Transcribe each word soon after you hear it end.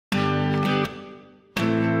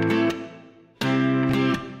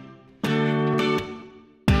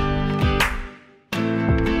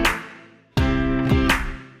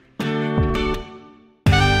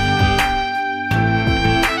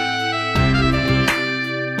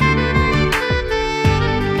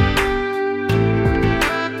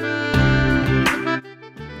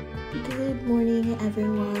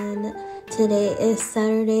Today is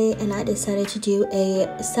Saturday and I decided to do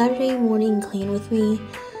a Saturday morning clean with me.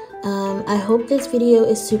 I hope this video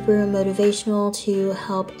is super motivational to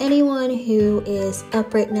help anyone who is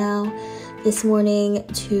up right now this morning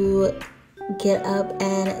to get up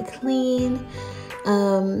and clean.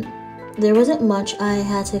 There wasn't much I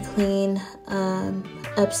had to clean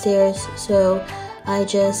upstairs, so I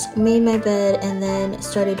just made my bed and then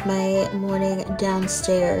started my morning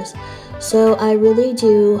downstairs. So I really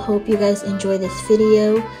do hope you guys enjoy this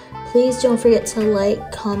video. Please don't forget to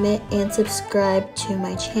like, comment, and subscribe to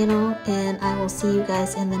my channel, and I will see you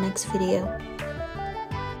guys in the next video.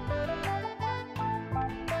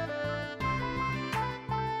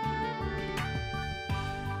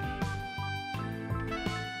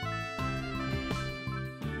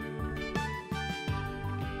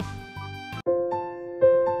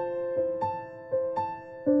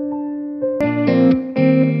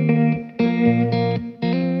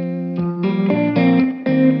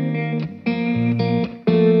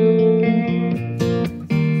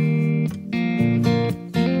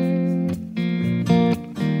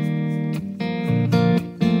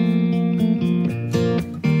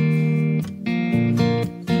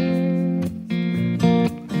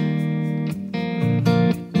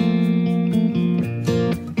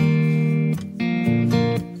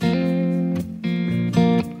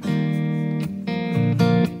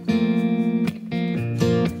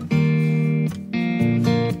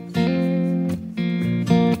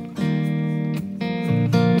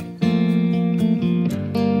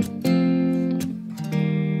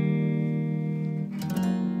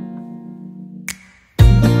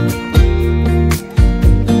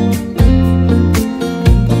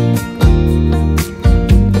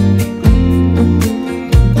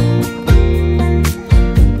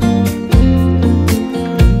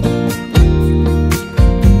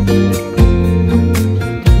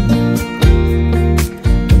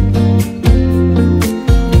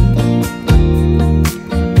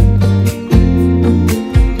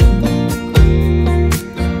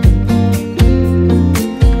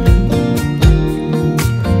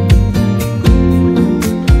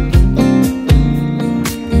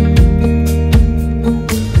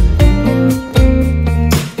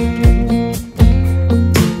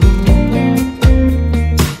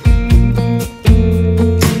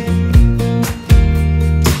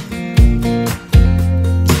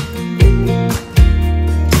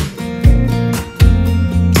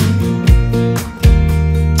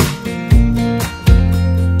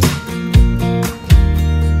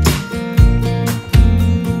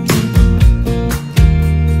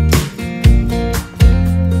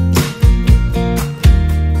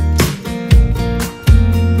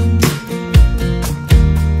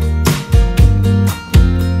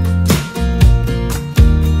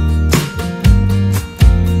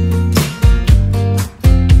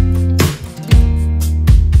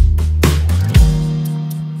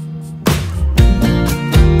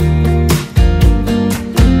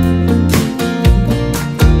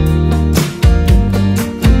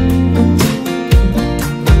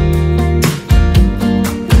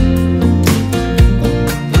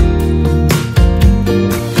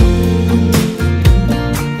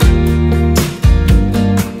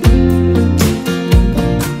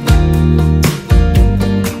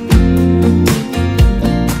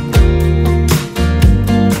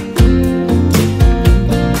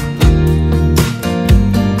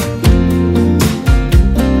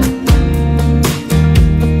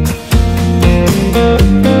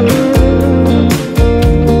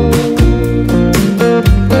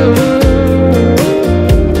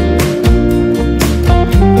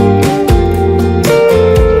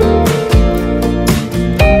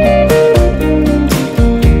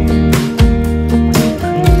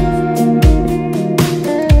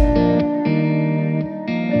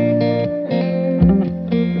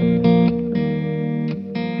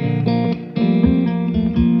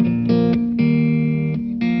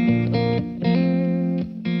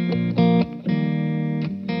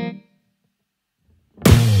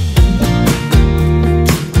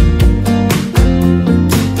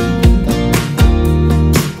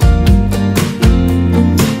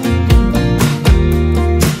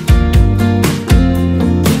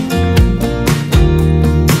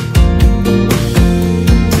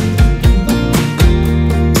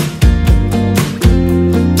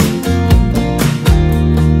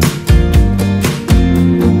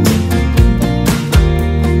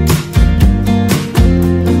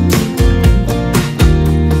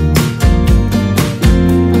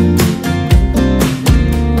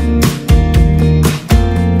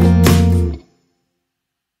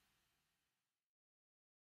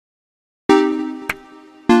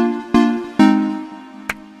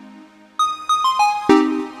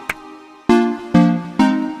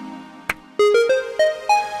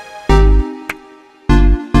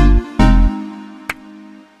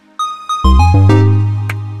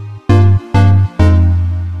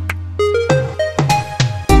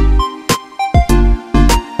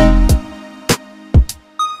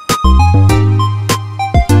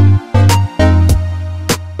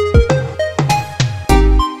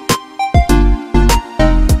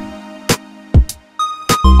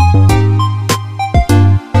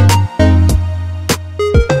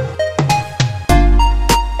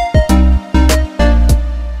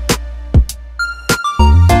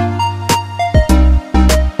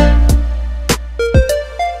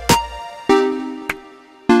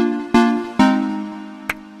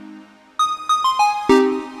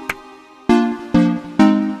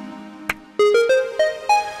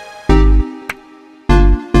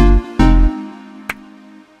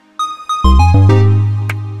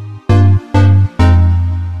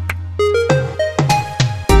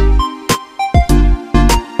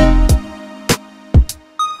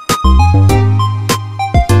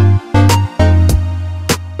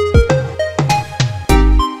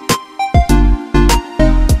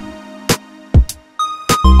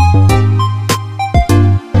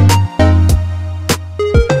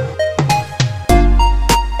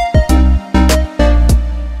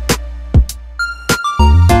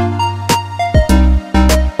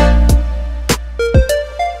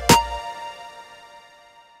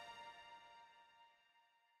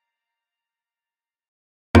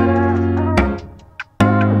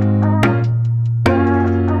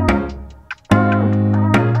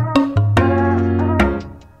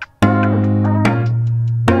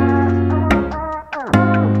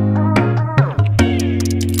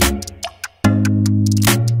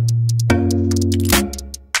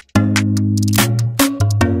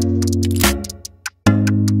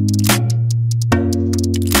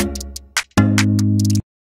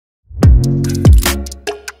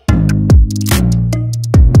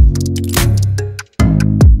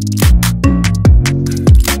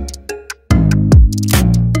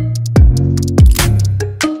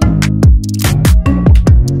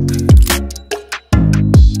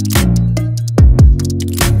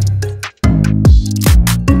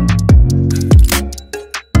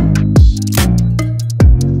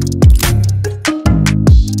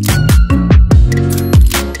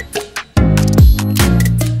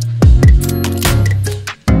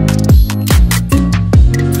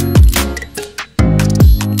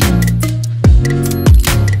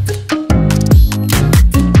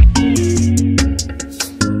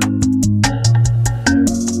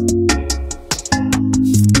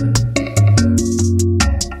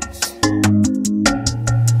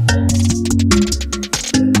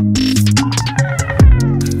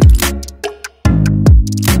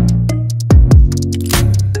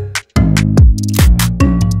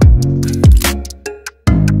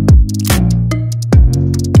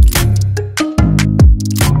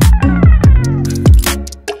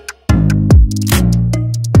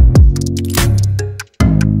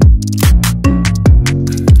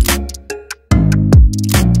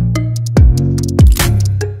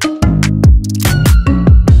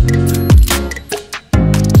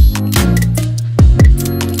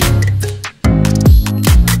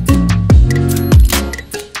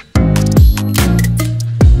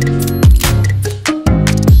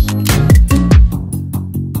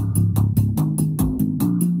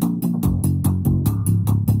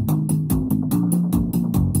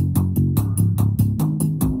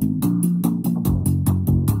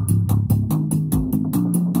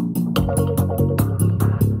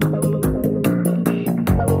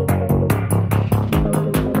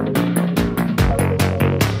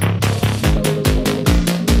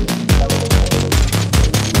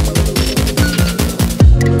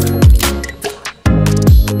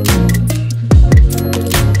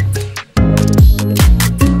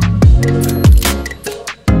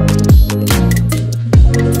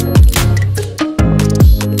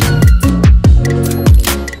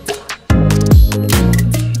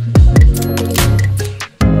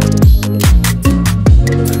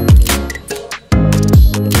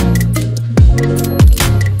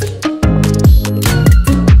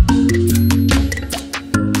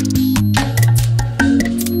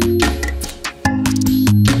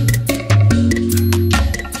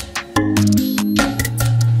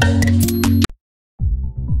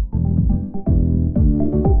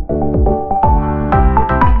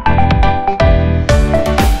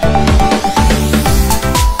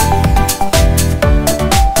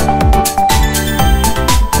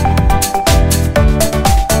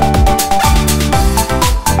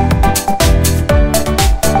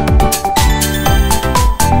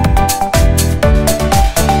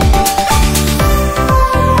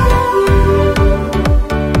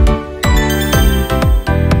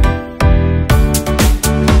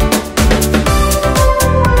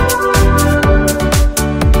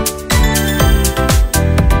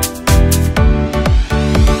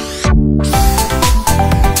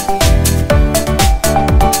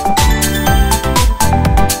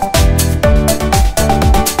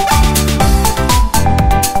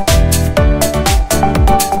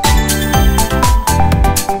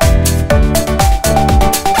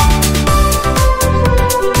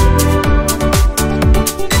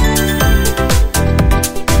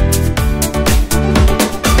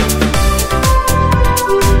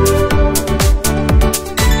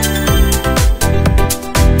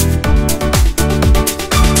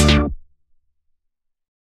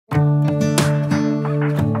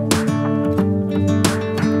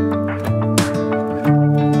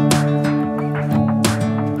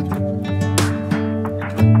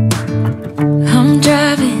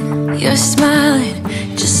 You're smiling,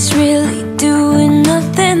 just really doing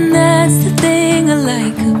nothing. That's the thing I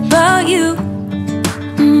like about you.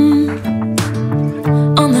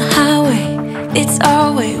 On the highway, it's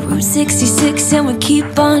our way, Route 66, and we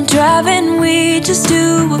keep on driving. We just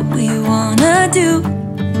do what we wanna do.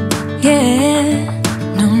 Yeah,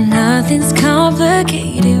 no, nothing's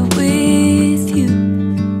complicated with you.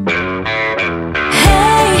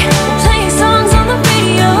 Hey, playing songs on the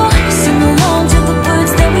radio, sing along to the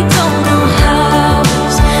words that we don't know how.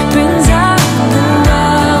 Brings out the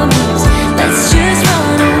wildness. Let's just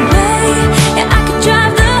run away. Yeah, I could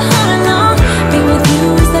drive the whole along. Being with you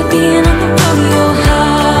is like being on the rodeo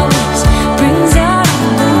highways. Brings out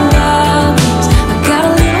the wildness. I got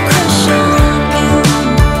a little crush on you.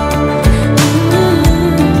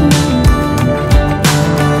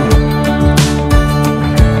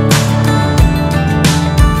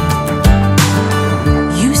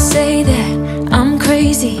 You say that I'm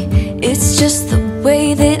crazy. It's just the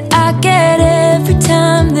way that I get every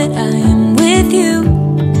time that I am with you.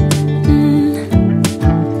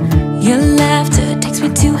 Your laughter takes me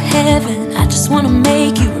to heaven. I just wanna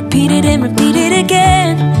make you repeat it and repeat it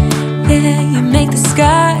again. Yeah, you make the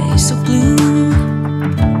sky so blue.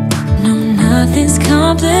 No, nothing's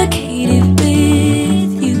complicated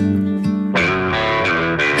with you.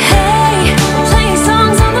 Hey, playing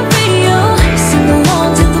songs on the radio, sing along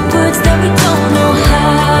to the words that we don't know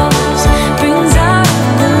how. Brings out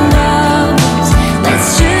the wildness. Let's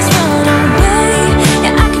just run away.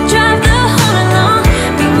 Yeah, I could drive the whole along.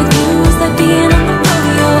 Being with you is like being on the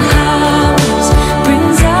rodeo highways.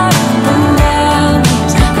 Brings out the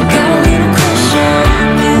wildness. I got a little crush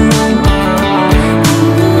on you.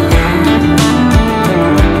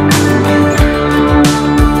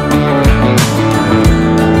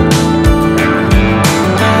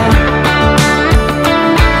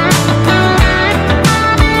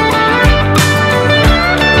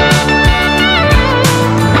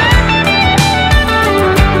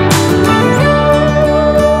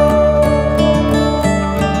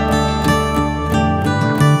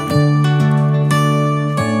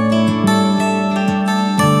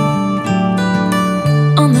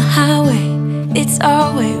 On the highway, it's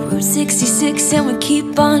our way, Route 66, and we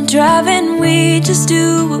keep on driving. We just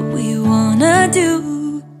do what we wanna do.